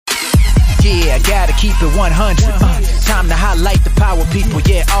Yeah, gotta keep it 100. Time to highlight the power people.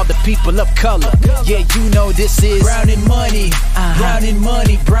 Yeah, all the people of color. Yeah, you know this is Brown and Money. Brown and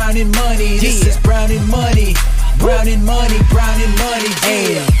Money, Brown and Money. This is Brown and Money. Brown and Money, Brown and Money.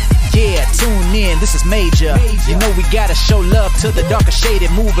 Yeah, tune in, this is major. You know we gotta show love to the darker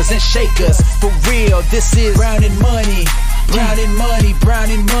shaded movers and shakers. For real, this is Brown and Money. Brown and Money,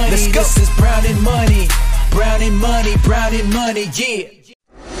 Brown and Money. Let's go. This is Brown and Money. Brown and Money, Brown and Money, yeah.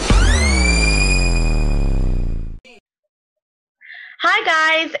 Hi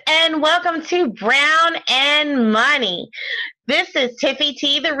guys, and welcome to Brown and Money. This is Tiffy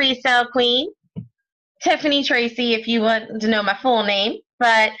T, the resale queen. Tiffany Tracy, if you want to know my full name.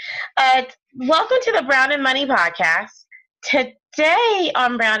 But welcome to the Brown and Money podcast. Today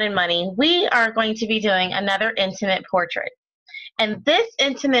on Brown and Money, we are going to be doing another intimate portrait. And this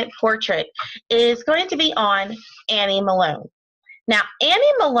intimate portrait is going to be on Annie Malone. Now,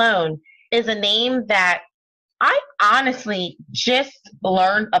 Annie Malone is a name that I honestly just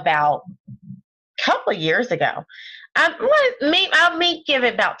learned about a couple of years ago. I'll give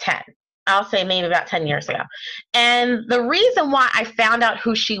it about 10. I'll say maybe about 10 years ago. And the reason why I found out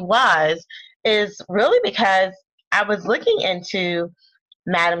who she was is really because I was looking into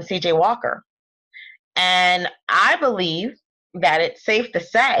Madam C.J. Walker. And I believe that it's safe to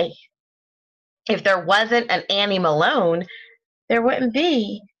say if there wasn't an Annie Malone, there wouldn't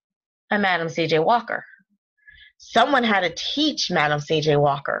be a Madam C.J. Walker. Someone had to teach Madam C.J.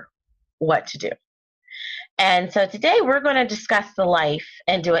 Walker what to do. And so today we're going to discuss the life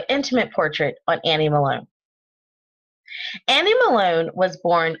and do an intimate portrait on Annie Malone. Annie Malone was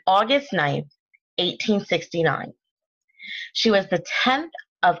born August 9th, 1869. She was the 10th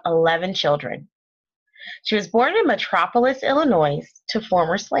of 11 children. She was born in Metropolis, Illinois, to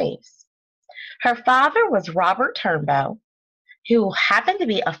former slaves. Her father was Robert Turnbow, who happened to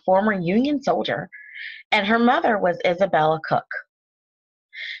be a former Union soldier, and her mother was Isabella Cook.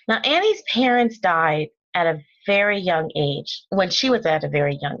 Now, Annie's parents died at a very young age, when she was at a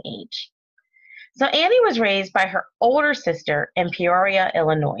very young age. So Annie was raised by her older sister in Peoria,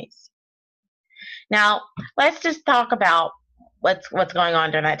 Illinois. Now, let's just talk about what's going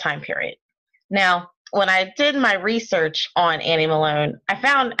on during that time period. Now, when I did my research on Annie Malone, I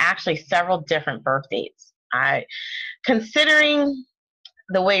found actually several different birth dates. Considering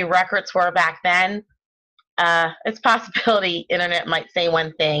the way records were back then, it's a possibility internet might say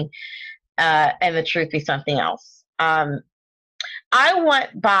one thing and the truth be something else. I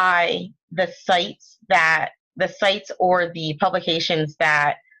went by the sites or the publications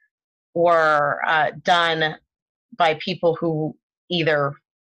that were done by people who either,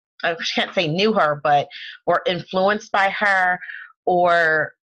 I can't say knew her, but were influenced by her,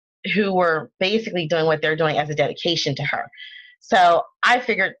 or who were basically doing what they're doing as a dedication to her. So I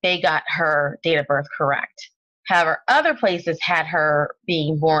figured they got her date of birth correct. However, other places had her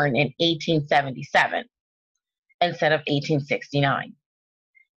being born in 1877 instead of 1869.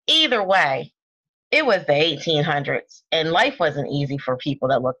 Either way, it was the 1800s, and life wasn't easy for people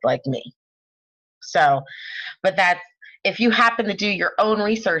that looked like me. So, but that's, if you happen to do your own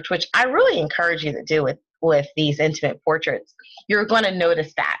research, which I really encourage you to do with these intimate portraits, you're going to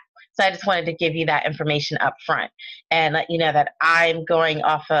notice that. So I just wanted to give you that information up front and let you know that I'm going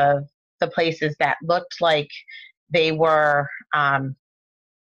off of the places that looked like they were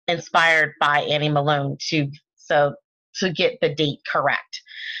inspired by Annie Malone to get the date correct.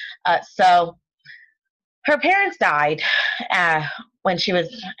 So her parents died when she was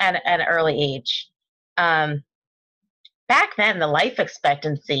at an early age. Back then, the life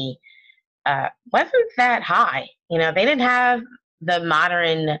expectancy wasn't that high. You know, they didn't have the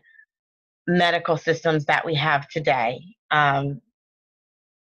modern medical systems that we have today.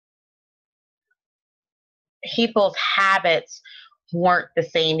 People's habits weren't the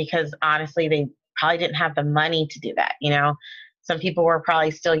same because honestly, they probably didn't have the money to do that. You know, some people were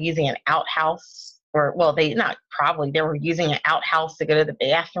probably still using an outhouse, or well, they were using an outhouse to go to the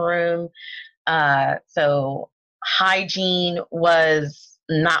bathroom. So hygiene was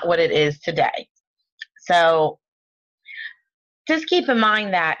not what it is today. So just keep in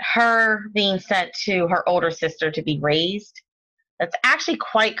mind that her being sent to her older sister to be raised, that's actually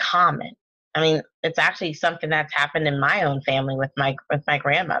quite common. I mean, it's actually something that's happened in my own family with my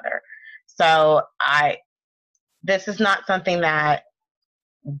grandmother. So this is not something that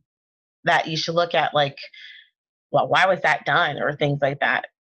you should look at like, well, why was that done or things like that.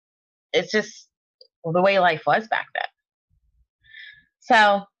 It's just the way life was back then.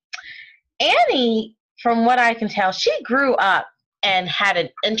 So Annie, from what I can tell, she grew up and had an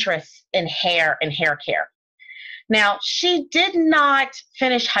interest in hair and hair care. Now, she did not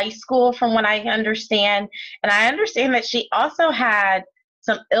finish high school from what I understand, and I understand that she also had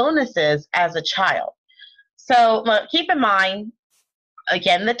some illnesses as a child. So keep in mind,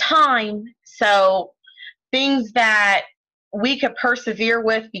 again, the time. So things that we could persevere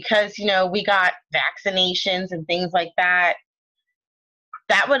with because, we got vaccinations and things like that,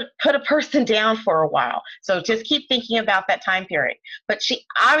 that would put a person down for a while. So just keep thinking about that time period. But she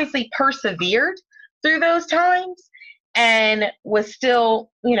obviously persevered through those times and was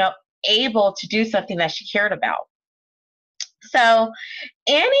still, able to do something that she cared about. So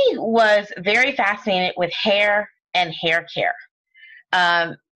Annie was very fascinated with hair and hair care.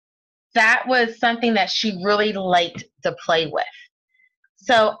 That was something that she really liked to play with.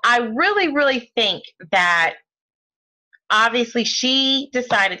 So I really, really think that obviously she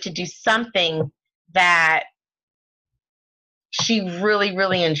decided to do something that she really,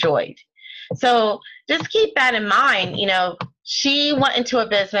 really enjoyed. So just keep that in mind. She went into a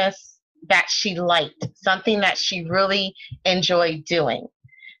business that she liked, something that she really enjoyed doing.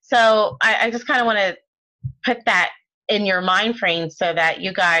 So I just kind of want to put that in your mind frame so that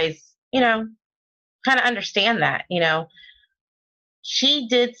you guys, kind of understand that, she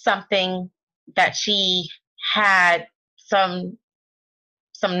did something that she had some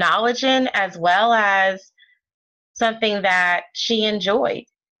knowledge in, as well as something that she enjoyed.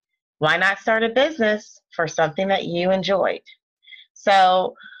 Why not start a business for something that you enjoyed?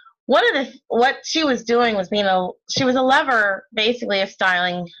 So what she was doing was she was a lover basically of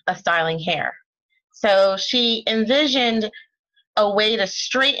styling hair. So she envisioned a way to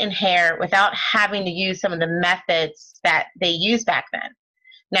straighten hair without having to use some of the methods that they used back then.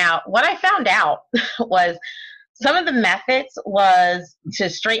 Now, what I found out was some of the methods was to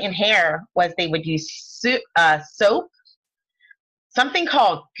straighten hair was they would use soap, something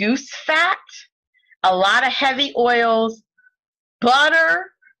called goose fat, a lot of heavy oils,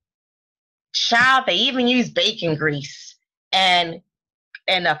 butter, child, they even use bacon grease, and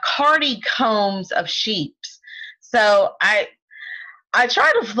a cardi combs of sheeps. So I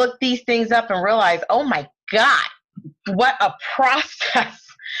try to look these things up and realize, oh my God, what a process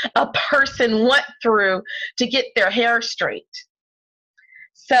a person went through to get their hair straight.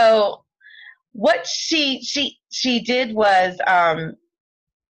 So what she did was,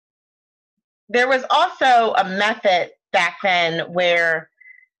 there was also a method back then where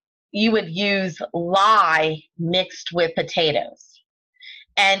you would use lye mixed with potatoes.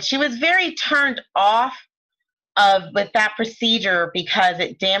 And she was very turned off with that procedure because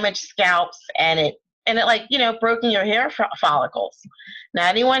it damaged scalps and it broke in your hair follicles. Now,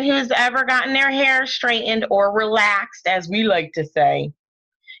 anyone who's ever gotten their hair straightened or relaxed, as we like to say,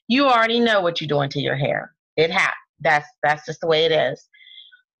 you already know what you're doing to your hair. That's just the way it is.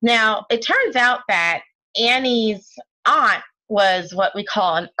 Now, it turns out that Annie's aunt was what we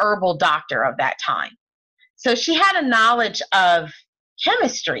call an herbal doctor of that time. So she had a knowledge of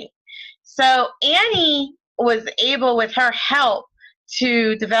chemistry. So Annie was able, with her help,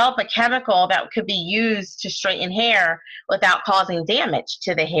 to develop a chemical that could be used to straighten hair without causing damage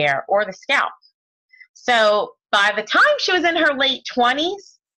to the hair or the scalp. So by the time she was in her late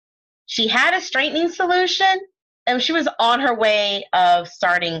 20s, she had a straightening solution, and she was on her way of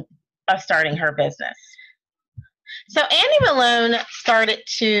starting her business. So Annie Malone started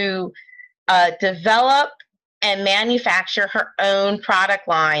to develop and manufacture her own product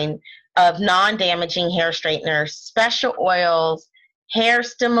line of non-damaging hair straighteners, special oils, hair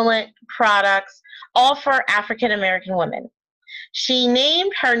stimulant products, all for African American women. She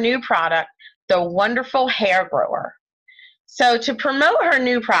named her new product the Wonderful Hair Grower. So to promote her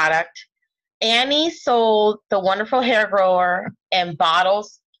new product, Annie sold the Wonderful Hair Grower in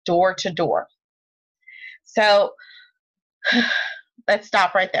bottles door to door. So let's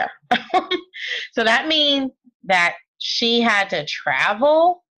stop right there. So that means that she had to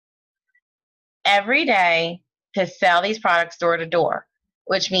travel every day to sell these products door to door,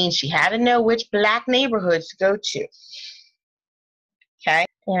 which means she had to know which Black neighborhoods to go to. Okay?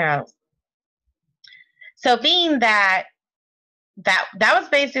 So being that was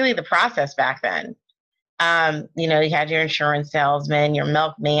basically the process back then. You had your insurance salesman, your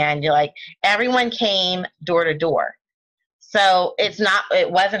milkman, everyone came door to door. So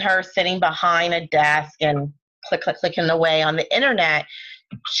it wasn't her sitting behind a desk and clicking away on the internet.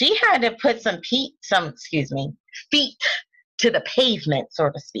 She had to put some feet to the pavement, so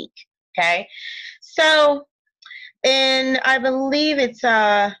to speak. Okay. So I believe it's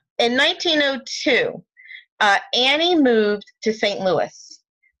in 1902, Annie moved to St. Louis,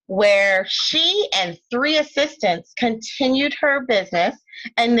 where she and 3 assistants continued her business,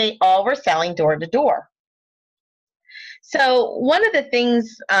 and they all were selling door to door. So one of the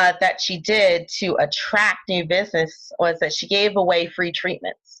things that she did to attract new business was that she gave away free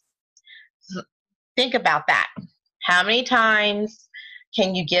treatments. Think about that. How many times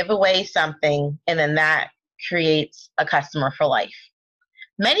can you give away something and then that creates a customer for life?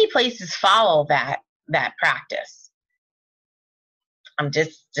 Many places follow that practice. I'm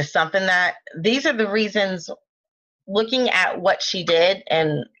just something that these are the reasons. Looking at what she did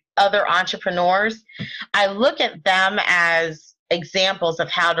and other entrepreneurs, I look at them as examples of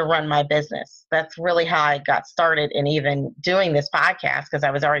how to run my business. That's really how I got started in even doing this podcast, because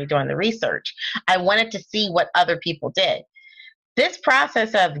I was already doing the research. I wanted to see what other people did. This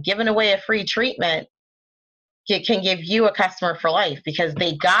process of giving away a free treatment can give you a customer for life, because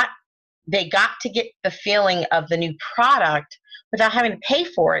they got to get the feeling of the new product without having to pay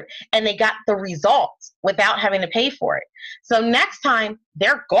for it, and they got the results without having to pay for it. So next time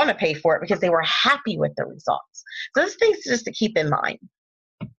they're going to pay for it because they were happy with the results. So those things just to keep in mind.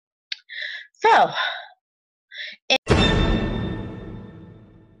 So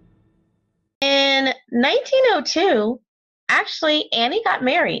in 1902, actually, Annie got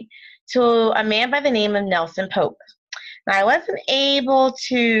married to a man by the name of Nelson Pope. Now, I wasn't able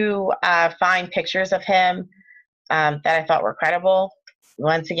to find pictures of him that I thought were credible.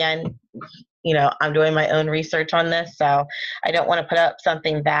 Once again, I'm doing my own research on this, so I don't want to put up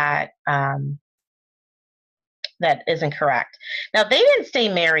something that that isn't correct. Now, they didn't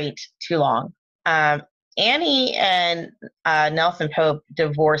stay married too long. Annie and Nelson Pope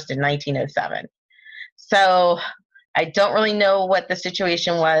divorced in 1907. So I don't really know what the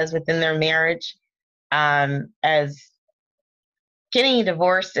situation was within their marriage, as getting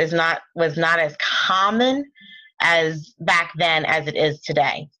divorced was not as common as back then as it is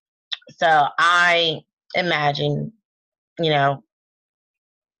today. So I imagine,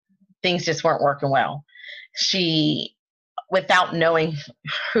 things just weren't working well. She, without knowing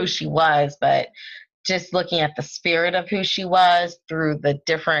who she was, but just looking at the spirit of who she was through the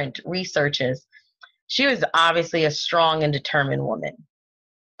different researches, she was obviously a strong and determined woman.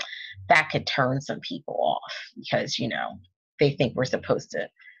 That could turn some people off because, they think we're supposed to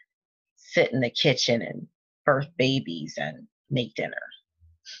sit in the kitchen and birth babies and make dinner.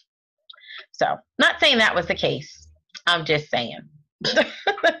 So, not saying that was the case. I'm just saying.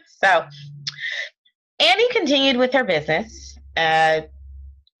 So, Annie continued with her business. And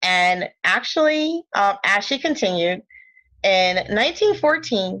actually, as she continued, in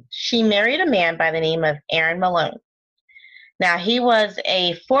 1914, she married a man by the name of Aaron Malone. Now, he was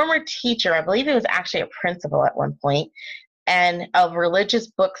a former teacher. I believe he was actually a principal at one point, and a religious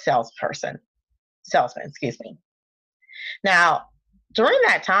book salesman. Now, during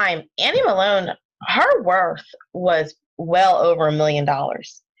that time, Annie Malone, her worth was well over $1 million.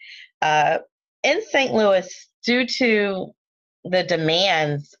 In St. Louis, due to the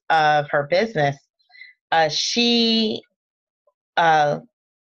demands of her business, she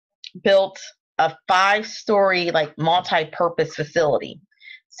built a 5-story, multi-purpose facility.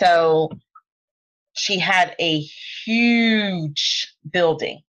 So she had a huge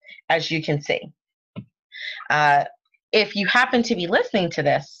building, as you can see. If you happen to be listening to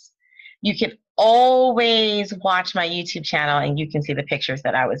this, you can always watch my YouTube channel and you can see the pictures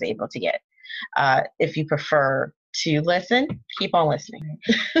that I was able to get. If you prefer to listen, keep on listening.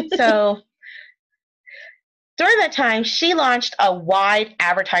 So during that time, she launched a wide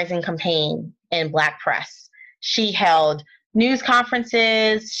advertising campaign in Black press. She held news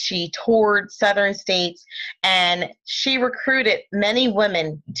conferences, she toured southern states, and she recruited many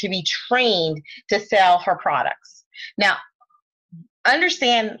women to be trained to sell her products. Now,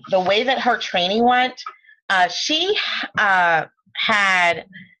 understand the way that her training went. She had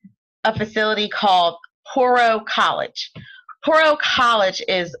a facility called Poro College. Poro College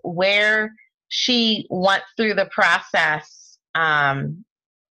is where she went through the process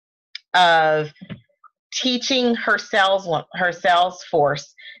of teaching her sales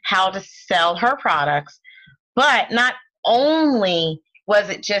force how to sell her products. But not only was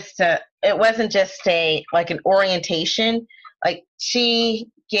it it wasn't just an orientation.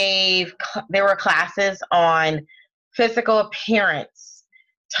 There were classes on physical appearance,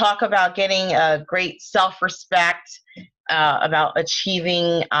 talk about getting a great self-respect, about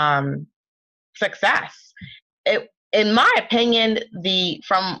achieving success. In my opinion,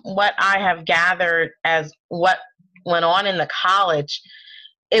 from what I have gathered as what went on in the college,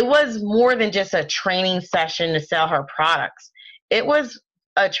 it was more than just a training session to sell her products. It was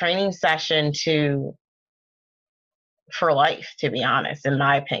a training session for life, to be honest, in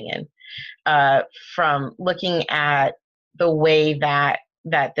my opinion. From looking at the way that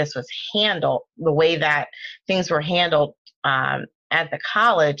this was handled, the way that things were handled at the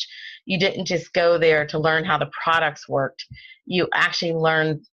college, you didn't just go there to learn how the products worked. You actually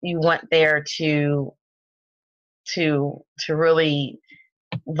went there to really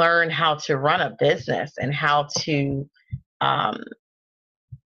learn how to run a business and how to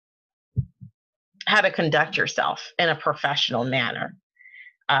conduct yourself in a professional manner.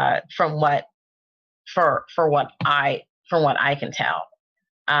 From what I can tell,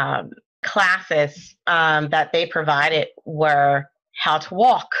 classes that they provided were how to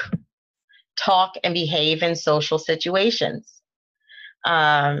walk, talk, and behave in social situations.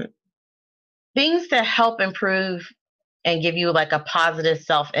 Things to help improve and give you like a positive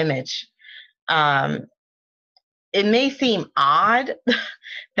self-image. It may seem odd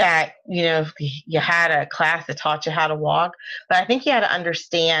that, you had a class that taught you how to walk, but I think you had to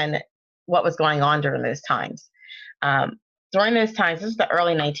understand what was going on during those times. During those times, this is the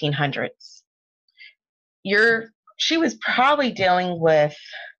early 1900s. She was probably dealing with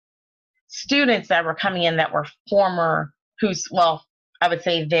students that were coming in that were I would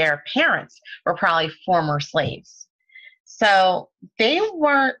say their parents were probably former slaves. So they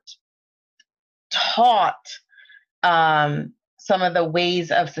weren't taught some of the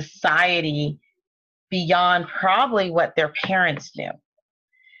ways of society beyond probably what their parents knew.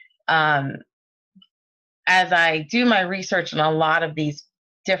 As I do my research on a lot of these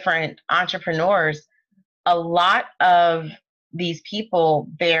different entrepreneurs, a lot of these people,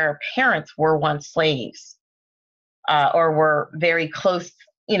 their parents were once slaves, or were very close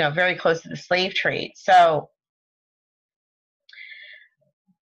to the slave trade. So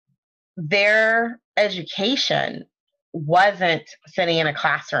their education wasn't sitting in a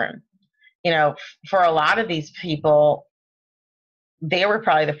classroom. For a lot of these people, they were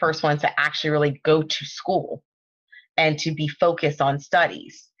probably the first ones to actually really go to school and to be focused on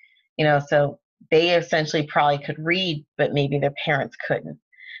studies. So they essentially probably could read, but maybe their parents couldn't.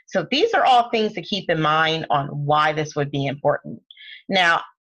 So these are all things to keep in mind on why this would be important. Now,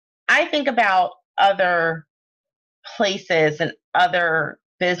 I think about other places and other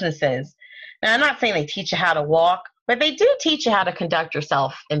businesses. Now, I'm not saying they teach you how to walk, but they do teach you how to conduct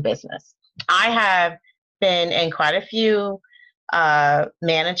yourself in business. I have been in quite a few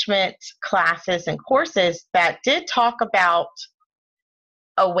management classes and courses that did talk about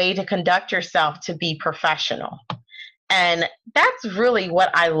a way to conduct yourself to be professional. And that's really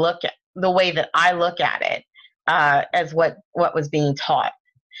what I look at, the way that I look at it, as what was being taught.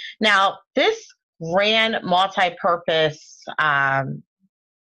 Now, this grand multi-purpose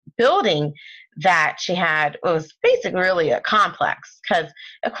building that she had was basically really a complex, because,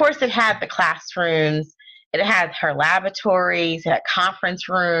 of course, it had the classrooms, it had her laboratories, it had conference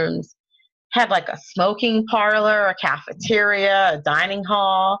rooms, had like a smoking parlor, a cafeteria, a dining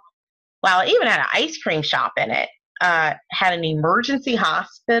hall. Well, it even had an ice cream shop in it. Had an emergency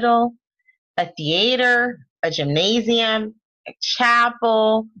hospital, a theater, a gymnasium, a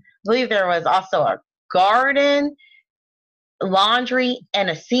chapel. I believe there was also a garden, laundry, and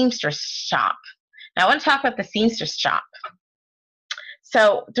a seamstress shop. Now, I want to talk about the seamstress shop.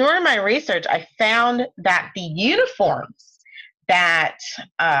 So during my research, I found that the uniforms that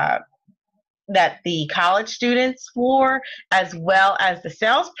the college students wore, as well as the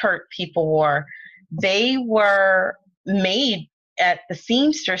sales people wore, they were made at the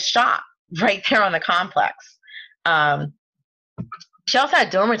seamstress shop right there on the complex. She also had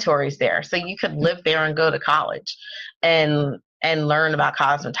dormitories there, so you could live there and go to college and learn about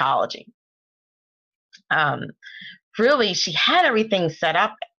cosmetology. Really, she had everything set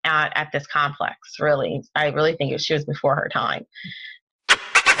up at this complex. Really, I really think she was before her time.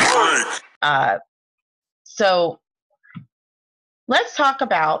 So let's talk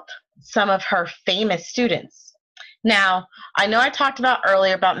about some of her famous students. Now, I know I talked about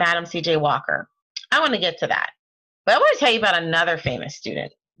earlier about Madam C.J. Walker. I want to get to that. But I want to tell you about another famous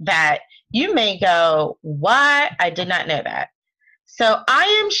student that you may go, what? I did not know that. So I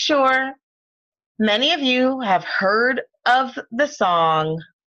am sure many of you have heard of the song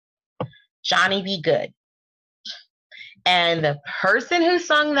Johnny B. Goode. And the person who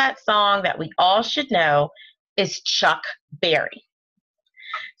sung that song that we all should know is Chuck Berry.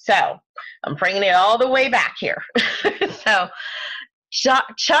 So I'm bringing it all the way back here. So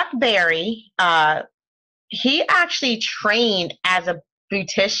Chuck Berry, he actually trained as a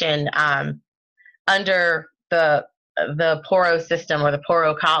beautician under the Poro system, or the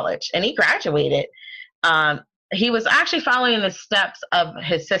Poro College, and he graduated. He was actually following the steps of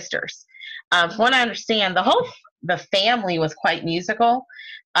his sisters. From what I understand, the family was quite musical,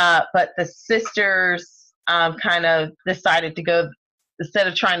 but the sisters kind of decided to go, instead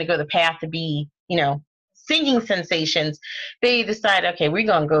of trying to go the path to be, singing sensations, they decide, okay, we're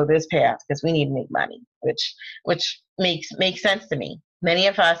going to go this path because we need to make money, which makes sense to me. Many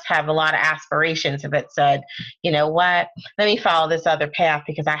of us have a lot of aspirations if it said, you know what, let me follow this other path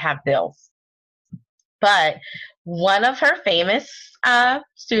because I have bills. But one of her famous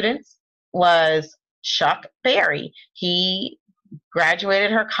students was Chuck Berry. He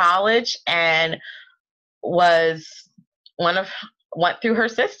graduated her college and went through her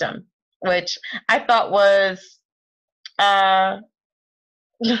system, which I thought was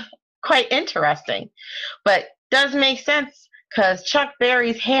quite interesting, but does make sense because Chuck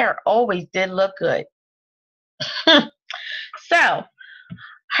Berry's hair always did look good. So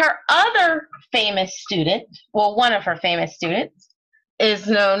her other famous student, well, one of her famous students, is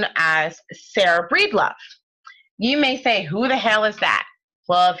known as Sarah Breedlove. You may say, who the hell is that?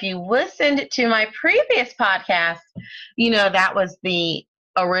 Well, if you listened to my previous podcast, you know that was the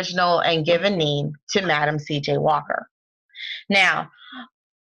original and given name to Madam C.J. Walker. Now,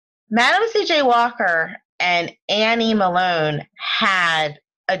 Madam C.J. Walker and Annie Malone had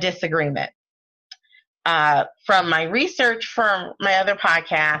a disagreement. From my research from my other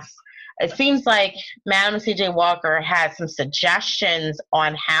podcasts, it seems like Madam C.J. Walker had some suggestions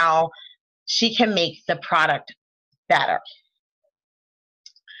on how she can make the product better.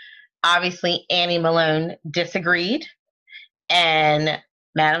 Obviously, Annie Malone disagreed, and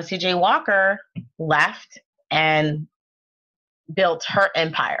Madam C.J. Walker left and built her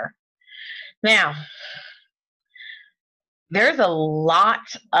empire. Now, there's a lot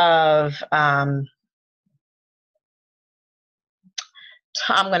of, I'm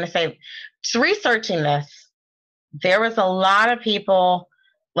going to say, researching this, there was a lot of people,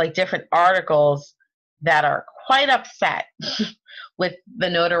 like different articles, that are quite upset with the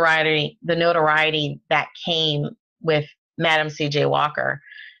notoriety that came with Madam C.J. Walker,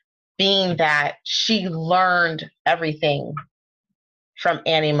 being that she learned everything from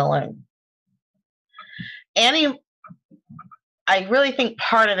Annie Malone. Annie, I really think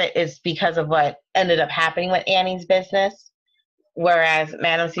part of it is because of what ended up happening with Annie's business, whereas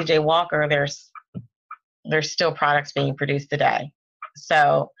Madam C.J. Walker, there's still products being produced today.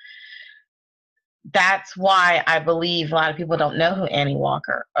 So that's why I believe a lot of people don't know who Annie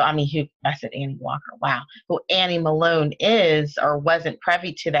Walker, who Annie Malone is, or wasn't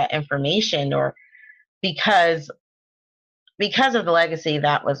privy to that information, or because of the legacy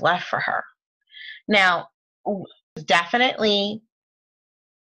that was left for her. Now, definitely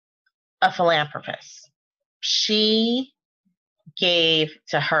a philanthropist. She gave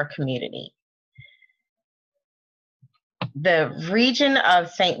to her community. The region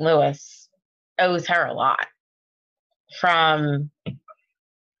of St. Louis owes her a lot, from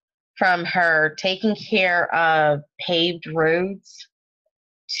her taking care of paved roads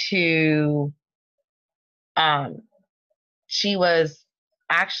to she was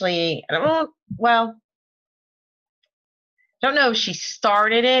actually, I don't know if she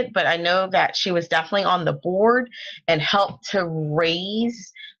started it, but I know that she was definitely on the board and helped to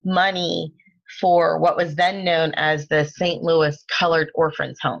raise money for what was then known as the St. Louis Colored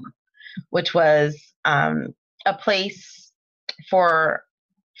Orphans Home, which was a place for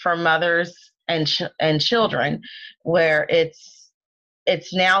mothers and children, where it's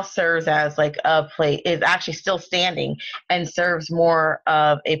now serves as like a place, is actually still standing and serves more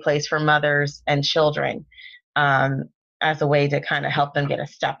of a place for mothers and children, as a way to kind of help them get a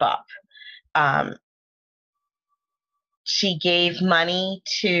step up. She gave money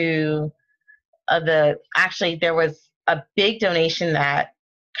to there was a big donation that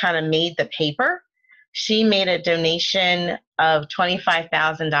kind of made the paper. She made a donation of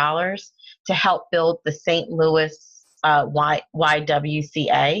 $25,000 to help build the St. Louis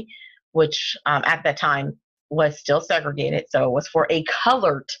YWCA, which at that time was still segregated, so it was for a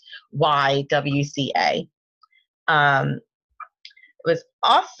colored YWCA. It was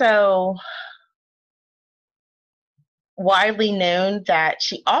also widely known that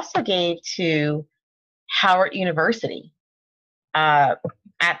she also gave to Howard University.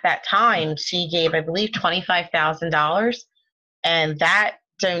 At that time, she gave, I believe, $25,000, and that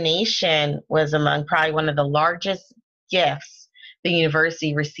donation was among probably one of the largest gifts the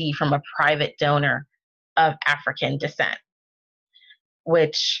university received from a private donor of African descent,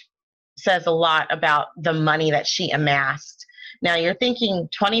 which says a lot about the money that she amassed. Now you're thinking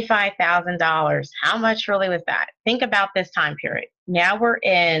 $25,000, how much really was that? Think about this time period. Now we're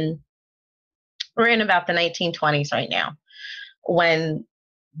in about the 1920s right now, when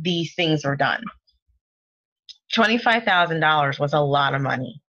these things were done. $25,000 was a lot of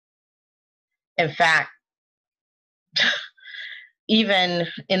money. In fact, even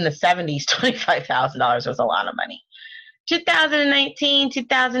in the 70s, $25,000 was a lot of money. 2019,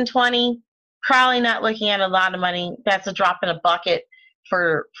 2020, probably not looking at a lot of money. That's a drop in a bucket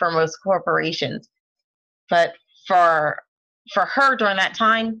for most corporations. But for her during that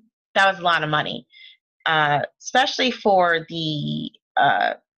time, that was a lot of money, especially for the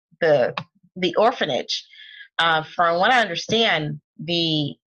orphanage. From what I understand,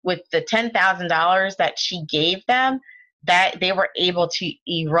 with the $10,000 that she gave them, that they were able to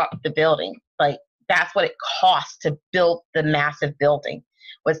erupt the building. Like, that's what it cost to build the massive building,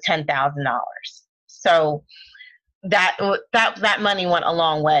 was $10,000. So that money went a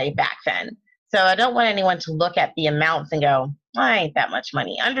long way back then. So I don't want anyone to look at the amounts and go, I ain't that much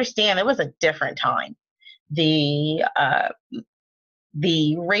money. Understand, it was a different time. The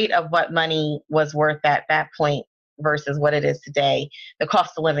rate of what money was worth at that point versus what it is today, the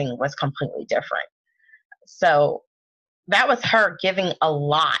cost of living was completely different. So that was her giving a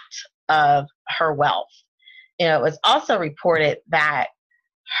lot of her wealth. It was also reported that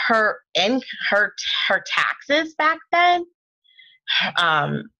her taxes back then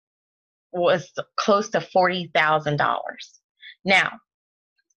was close to $40,000. Now,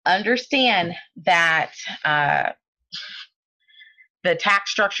 understand that the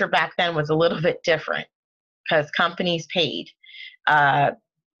tax structure back then was a little bit different, because companies paid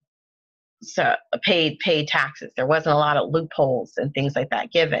taxes. There wasn't a lot of loopholes and things like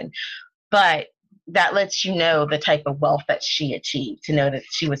that given, but that lets you know the type of wealth that she achieved, to know that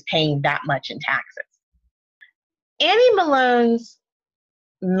she was paying that much in taxes. Annie Malone's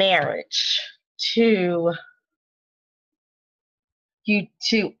marriage to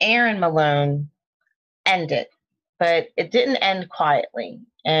Aaron Malone ended, but it didn't end quietly,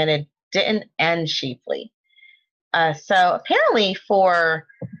 and it didn't end cheaply. So apparently for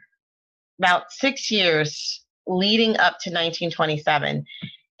about 6 years leading up to 1927,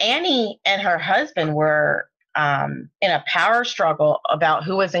 Annie and her husband were in a power struggle about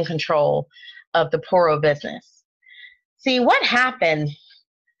who was in control of the Poro business. See, what happened,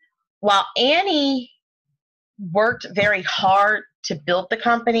 while Annie worked very hard to build the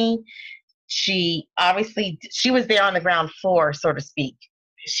company, she was there on the ground floor, so to speak.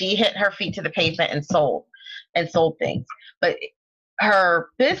 She hit her feet to the pavement and sold things. But her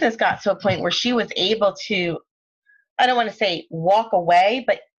business got to a point where she was able to, I don't want to say walk away,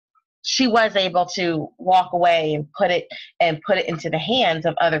 but she was able to walk away and put it into the hands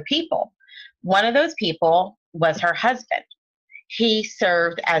of other people. One of those people was her husband. He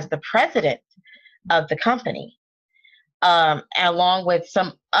served as the president of the company, along with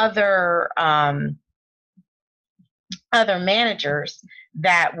some other managers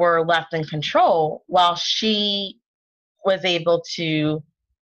that were left in control, while she was able to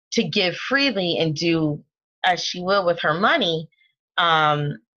give freely and do as she will with her money.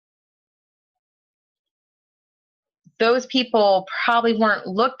 Those people probably weren't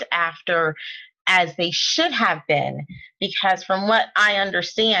looked after as they should have been, because from what I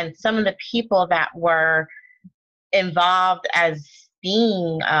understand, some of the people that were involved as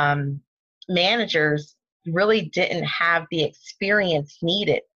being managers really didn't have the experience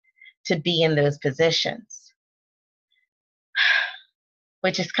needed to be in those positions,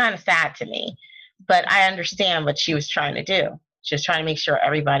 which is kind of sad to me. But I understand what she was trying to do. She was trying to make sure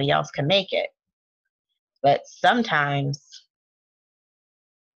everybody else can make it. But sometimes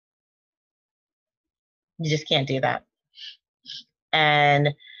you just can't do that. And,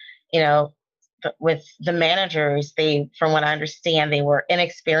 with the managers, from what I understand, they were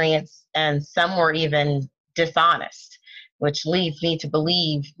inexperienced, and some were even dishonest, which leads me to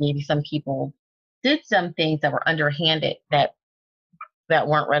believe maybe some people did some things that were underhanded that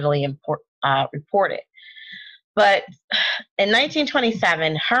weren't readily reported. But in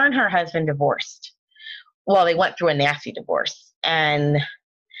 1927, her and her husband divorced. Well, they went through a nasty divorce. And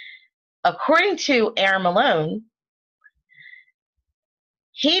according to Aaron Malone,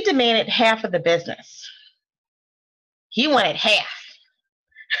 he demanded half of the business. He wanted half.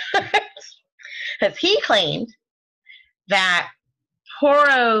 Because he claimed that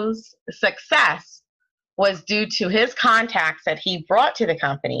Poro's success was due to his contacts that he brought to the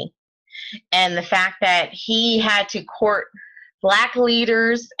company, and the fact that he had to court Black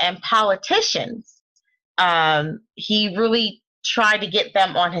leaders and politicians. He really tried to get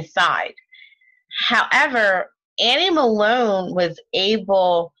them on his side. However, Annie Malone was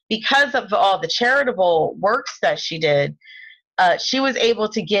able, because of all the charitable works that she did, she was able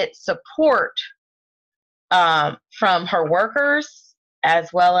to get support from her workers,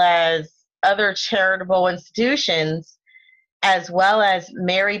 as well as other charitable institutions, as well as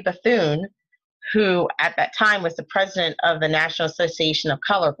Mary Bethune, who at that time was the president of the National Association of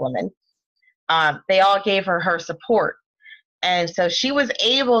Colored Women. They all gave her support. And so she was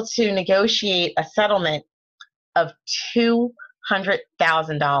able to negotiate a settlement of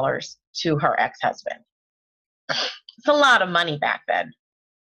 $200,000 to her ex-husband. It's a lot of money back then.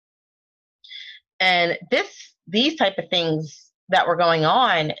 And these type of things that were going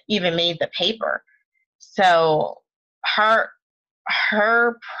on even made the paper. So her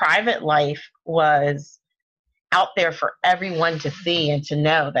private life was out there for everyone to see and to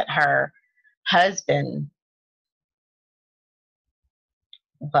know that her husband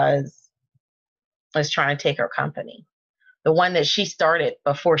was trying to take her company, the one that she started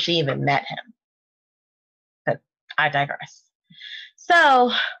before she even met him. But I digress.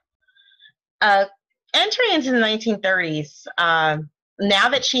 So, entering into the 1930s, now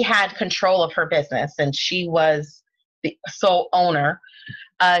that she had control of her business and she was the sole owner,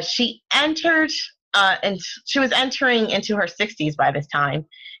 she entered, and she was entering into her 60s by this time,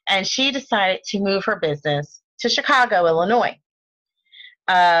 and she decided to move her business to Chicago, Illinois,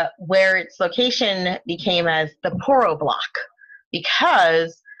 where its location became as the Poro Block,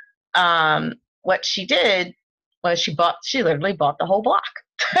 because what she did was she literally bought the whole block.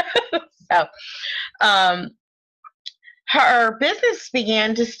 So her business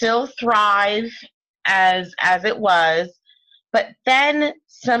began to still thrive as it was, but then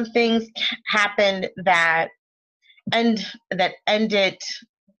some things happened that ended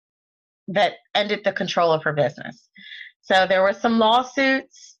the control of her business. So there were some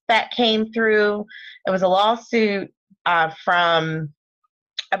lawsuits that came through. It was a lawsuit from,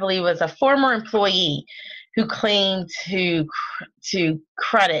 I believe it was a former employee who claimed to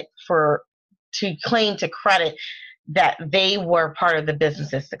credit that they were part of the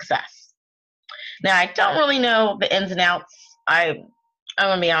business's success. Now, I don't really know the ins and outs. I'm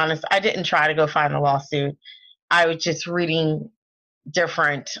going to be honest. I didn't try to go find the lawsuit. I was just reading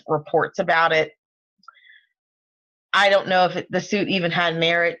different reports about it. I don't know if the suit even had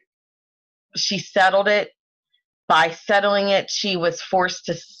merit. She settled it. By settling it, she was forced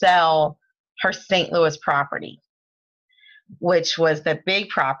to sell her St. Louis property, which was the big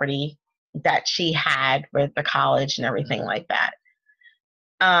property that she had with the college and everything like that.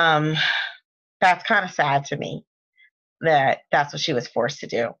 That's kind of sad to me that that's what she was forced to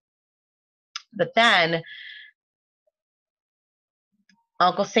do. But then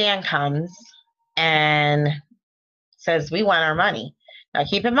Uncle Sam comes and says, we want our money. Now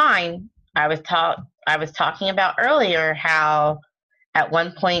keep in mind, I was talking about earlier how at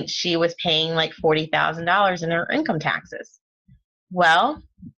one point she was paying like $40,000 in her income taxes. Well,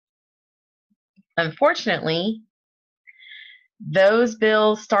 unfortunately, those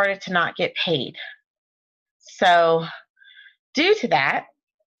bills started to not get paid. So due to that,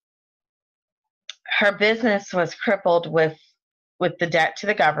 her business was crippled with the debt to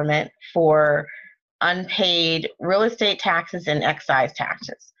the government for unpaid real estate taxes and excise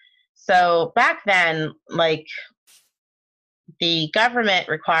taxes. So back then, like, the government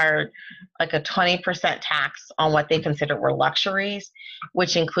required like a 20% tax on what they considered were luxuries,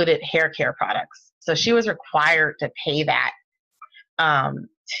 which included hair care products. So she was required to pay that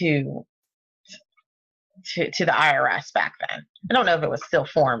to the IRS back then. I don't know if it was still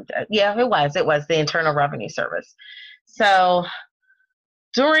formed. Yeah, it was. It was the Internal Revenue Service. So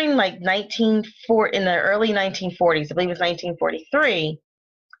during like in the early 1940s, I believe it was 1943,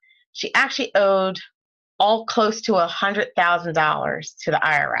 she actually owed all close to $100,000 to the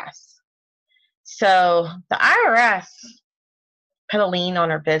IRS. So the IRS put a lien on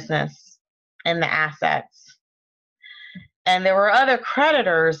her business and the assets. And there were other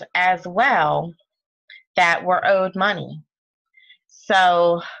creditors as well that were owed money.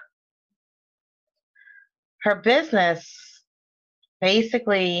 So her business,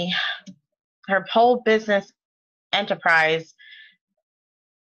 basically, her whole business enterprise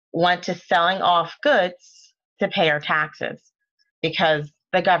went to selling off goods to pay her taxes because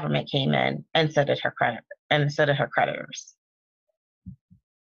the government came in and so did her creditors.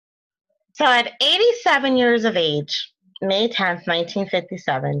 So at 87 years of age, May 10th,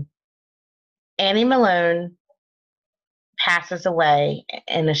 1957, Annie Malone passes away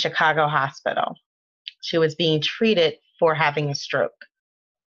in a Chicago hospital. She was being treated for having a stroke.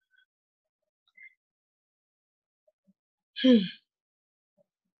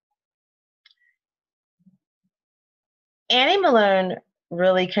 Annie Malone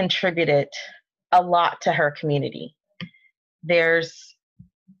really contributed a lot to her community. There's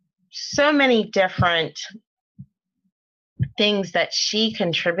so many different things that she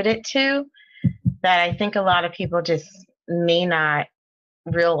contributed to that I think a lot of people just may not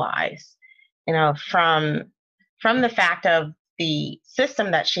realize. from the fact of the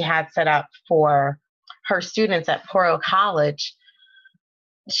system that she had set up for her students at Poro College.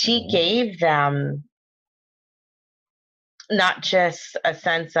 She gave them not just a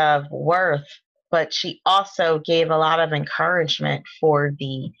sense of worth, but she also gave a lot of encouragement for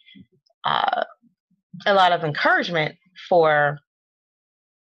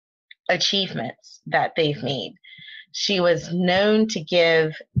achievements that they've made. She was known to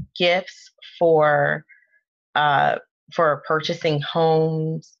give gifts for purchasing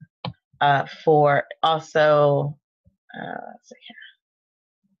homes, for also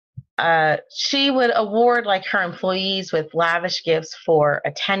she would award like her employees with lavish gifts for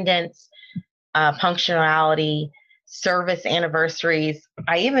attendance, punctuality, service anniversaries.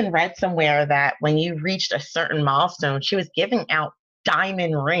 I even read somewhere that when you reached a certain milestone, she was giving out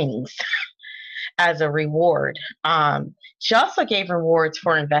diamond rings as a reward. She also gave rewards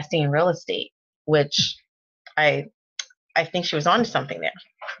for investing in real estate, which I think she was onto something there.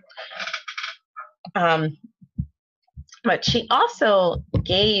 But she also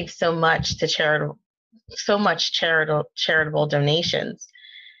gave so much to charitable donations.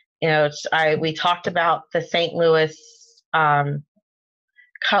 We talked about the St. Louis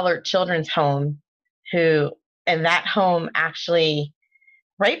Colored Children's Home, and that home actually,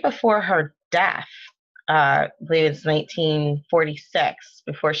 right before her death, I believe it's 1946,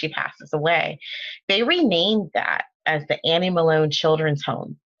 before she passes away, they renamed that as the Annie Malone Children's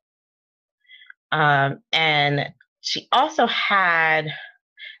Home. And she also had,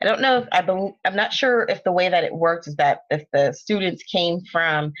 I'm not sure if the way that it works is that if the students came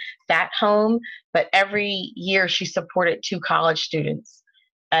from that home, but every year she supported 2 college students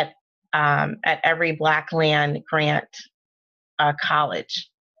at every Blackland Grant college.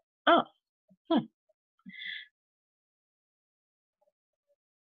 Oh.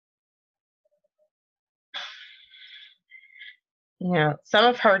 Some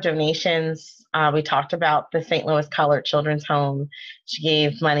of her donations, we talked about the St. Louis Colored Children's Home. She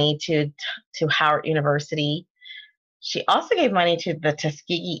gave money to Howard University. She also gave money to the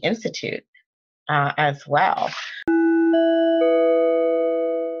Tuskegee Institute as well.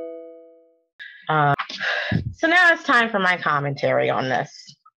 So now it's time for my commentary on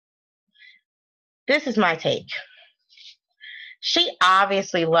this. This is my take. She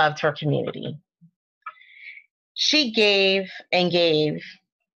obviously loved her community. She gave and gave,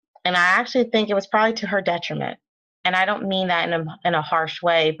 and I actually think it was probably to her detriment. And I don't mean that in a harsh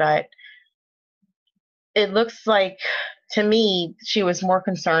way, but it looks like, to me, she was more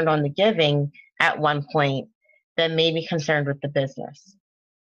concerned on the giving at one point than maybe concerned with the business.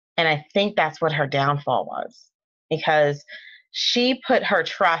 And I think that's what her downfall was, because she put her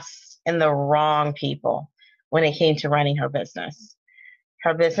trust in the wrong people when it came to running her business.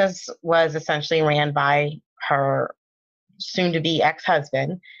 Her business was essentially ran by her soon-to-be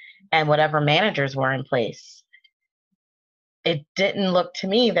ex-husband and whatever managers were in place. It didn't look to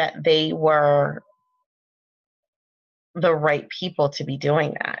me that they were the right people to be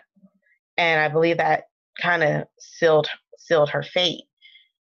doing that. And I believe that kind of sealed her fate.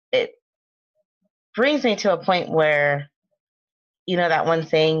 It brings me to a point where, that one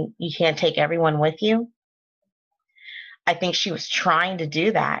saying, you can't take everyone with you. I think she was trying to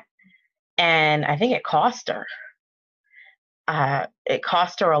do that, and I think it cost her. It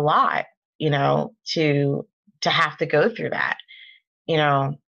cost her a lot, to have to go through that.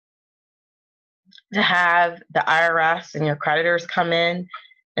 To have the IRS and your creditors come in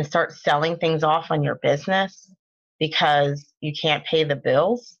and start selling things off on your business because you can't pay the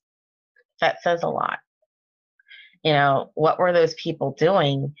bills, that says a lot. What were those people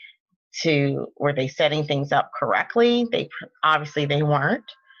doing? Were they setting things up correctly? Obviously they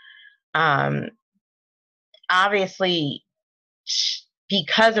weren't. Obviously,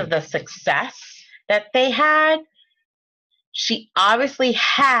 because of the success that they had, she obviously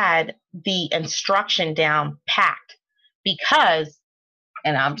had the instruction down packed, because,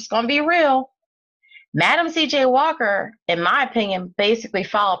 and I'm just going to be real, Madam C.J. Walker, in my opinion, basically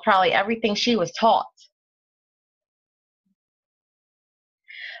followed probably everything she was taught.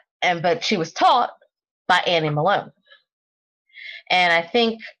 But she was taught by Annie Malone. And I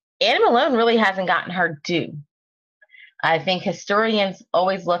think Annie Malone really hasn't gotten her due. I think historians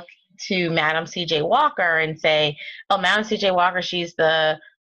always look to Madam C.J. Walker and say, oh, Madam C.J. Walker, she's the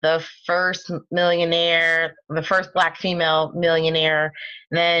first millionaire, the first Black female millionaire.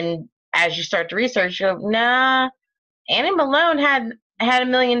 And then as you start to research, you go, nah, Annie Malone had $1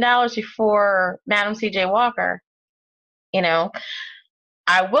 million before Madam C.J. Walker.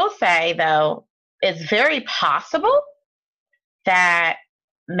 I will say, though, it's very possible that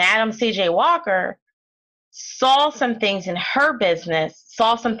Madam C.J. Walker saw some things in her business,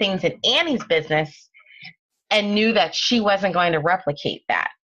 saw some things in Annie's business, and knew that she wasn't going to replicate that.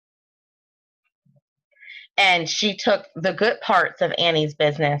 And she took the good parts of Annie's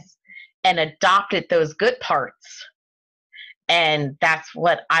business and adopted those good parts. And that's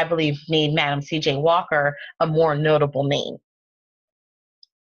what I believe made Madam C.J. Walker a more notable name.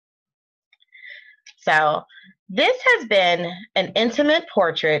 So this has been an intimate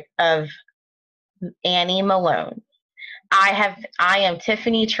portrait of Annie Malone. I am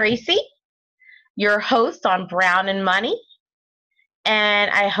Tiffany Tracy, your host on Brown and Money,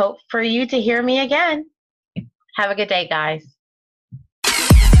 and I hope for you to hear me again. Have a good day, guys.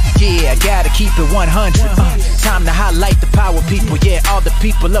 Yeah, gotta keep it 100. Time to highlight the power people. Yeah, all the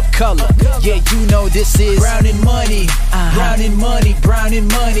people of color. Yeah, you know this is Brown and Money. Brown and Money, Brown and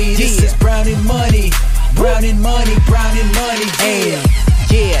Money. This is Brown and Money. Brown and Money, Brown and Money.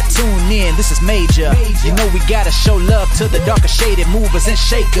 Yeah, tune in, this is major. You know we gotta show love to the darker shaded movers and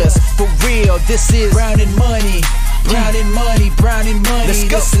shakers. For real, this is Brown and Money. Brown and Money, Brown and Money. Let's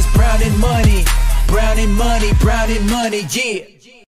go. This is Brown and Money. Brown and Money, Brown and Money, yeah.